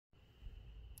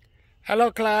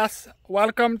Hello class,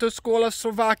 welcome to School of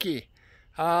Sloufaki.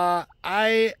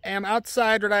 I am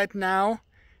outside right now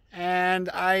and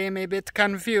I am a bit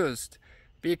confused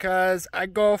because I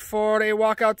go for a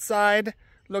walk outside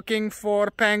looking for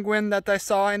penguin that I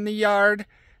saw in the yard,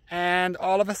 and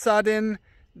all of a sudden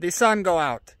the sun go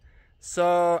out.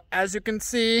 So as you can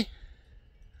see,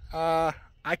 I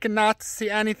cannot see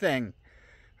anything.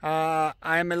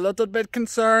 I'm a little bit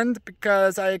concerned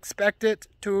because I expect it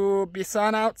to be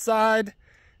sun outside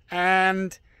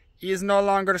and is no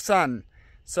longer sun.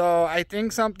 So I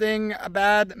think something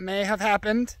bad may have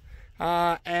happened,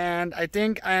 and I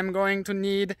think I am going to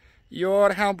need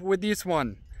your help with this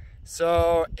one.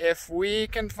 So if we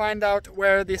can find out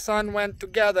where the sun went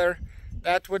together,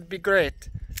 that would be great.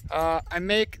 I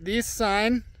make this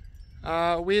sign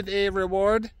with a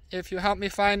reward. If you help me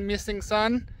find missing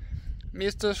sun,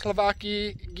 Mr.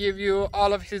 Sloufaki give you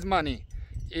all of his money.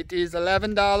 It is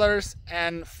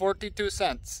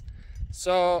 $11.42.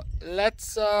 So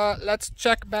let's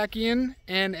check back in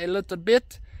a little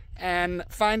bit and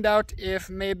find out if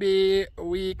maybe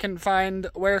we can find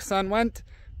where sun went.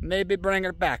 Maybe bring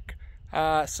it back.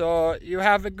 So you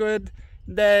have a good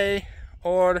day,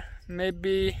 or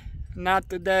maybe not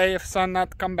today if sun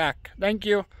not come back. Thank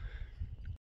you.